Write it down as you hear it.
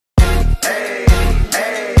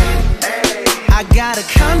got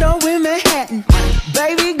a condo in Manhattan.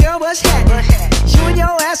 Baby girl, what's happening? You and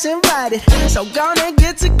your ass invited, so gonna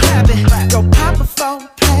get to clapping. Go pop it for a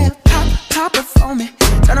plan, pop it for me.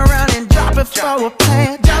 Turn around and drop it for a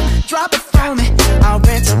plan, drop it for me. I'll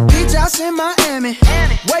rent a beach house in Miami.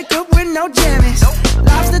 Wake up with no jammies.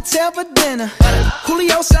 Lobster tail for dinner.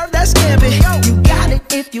 Julio served that scampi. You got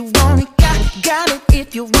it if you want it. Got it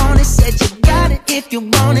if you want it. Said you got it if you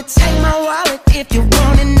want it. Take my wallet if you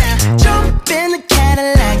want it now. Jump in the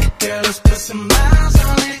Cadillac. Girl, let's put some miles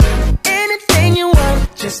on it. Anything you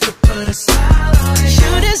want, just to put a smile on it.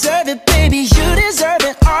 You deserve it, baby, you deserve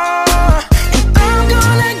it all. And I'm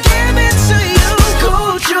gonna give it to you.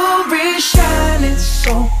 Gold jewelry shining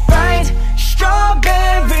so bright.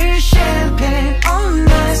 Strawberry champagne on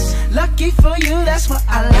us. Lucky for you, that's what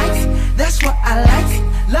I like. That's what I like.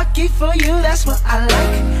 Lucky for you, that's what I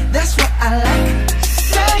like. That's what I like.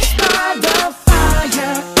 Sex by the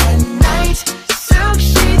fire at night. Silk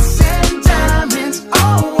sheets and diamonds,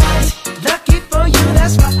 all white. Lucky for you,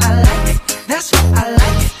 that's what I like. That's what I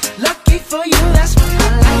like. Lucky for you, that's what I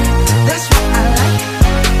like. That's what I like.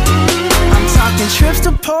 I'm talking trips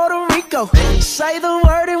to Puerto Rico. Say the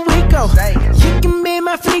word and we go. You can be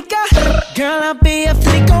my flica, girl, I'll be a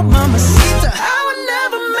flico, mamacita. I would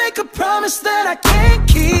never make a promise that I can't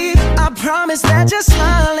keep. I promise that your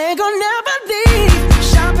smile ain't gon' never leave.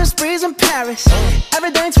 Shopping sprees in Paris,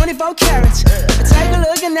 everything 24 carats. Take a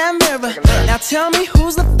look in that mirror. Now tell me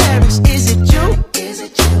who's the fairest. Is it you? Is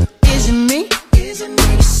it you? Is it me? Is it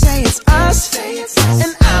me? You say it's us,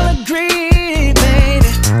 and I'll agree, baby.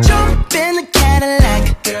 Jump in the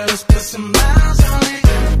Cadillac. Girl, let's put some miles on it.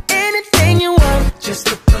 Anything you want, just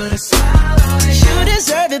to put a smile on it. You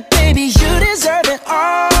deserve it, baby, you deserve it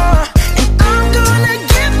all. And I'm gonna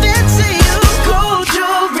give it to you. Gold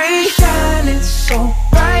jewelry shining so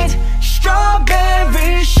bright.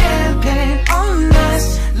 Strawberry champagne on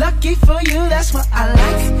us. Lucky for you, that's what I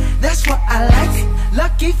like. That's what I like.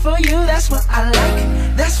 Lucky for you, that's what I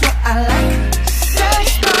like. That's what I like.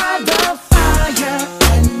 Sex by the fire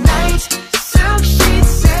at night. Silk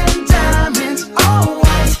sheets and diamonds, all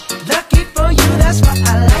white. Lucky for you, that's what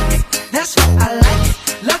I like. That's what I like.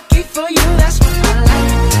 Lucky for you, that's what I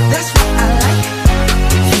like. That's what I like.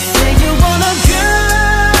 You say you want a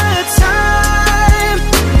good time,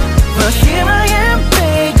 but here I am,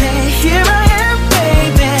 baby. Here I am,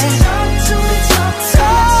 baby. Talk to me,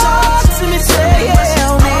 talk to me,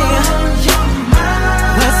 tell me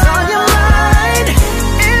what's on your mind.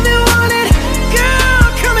 If you want it, girl,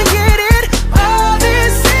 come and get it. All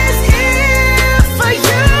this is here for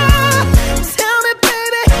you. Tell me,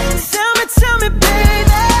 baby, tell me,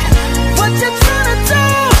 baby, what you tryna do?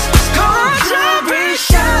 Gold jewelry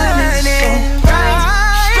shining bright.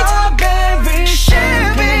 Strawberry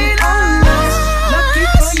champagne on us. Lucky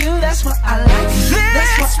for you, that's what I like.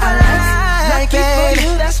 That's what I like. Lucky for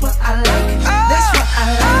you, that's what I like. That's what I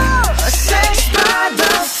like. Sex by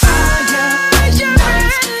the fire at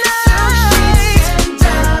night. Silk sheets and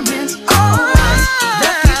diamonds, all white.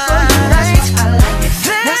 Lucky for you, that's what I like.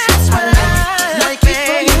 That's what I like. Lucky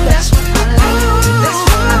for you, that's what I like. That's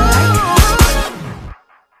what I like.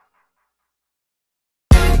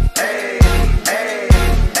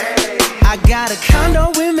 I got a condo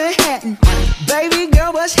in Manhattan. Baby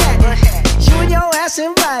girl, what's happening? You and your ass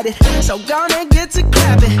invited, so gonna get to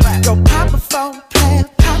clapping. Go pop it for a plan,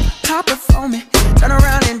 pop it for me. Turn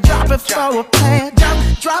around and drop it for a plan,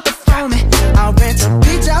 drop it for me. I'll rent a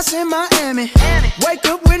beach house in Miami. Wake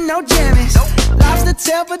up with no jammies. Lobster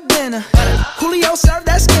tail for dinner. Julio served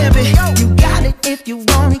that scampi. You got it if you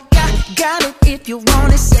want it. Got it if you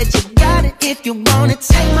want it. Said you got it if you want it.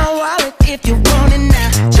 Take my wallet if you want it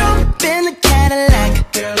now. Jump in the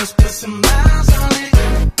Cadillac. Girl, let's put some miles on it.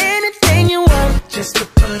 Anything you want, just to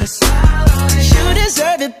put a smile on it. You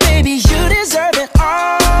deserve it, baby, you deserve it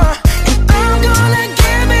all. And I'm gonna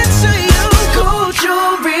give it to you. Gold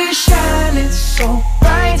jewelry shining so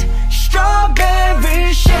bright.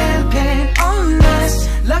 Strawberry champagne on us.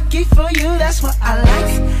 Lucky for you, that's what I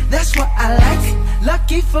like. That's what I like.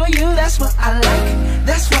 Lucky for you, that's what I like.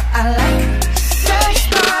 That's what I like.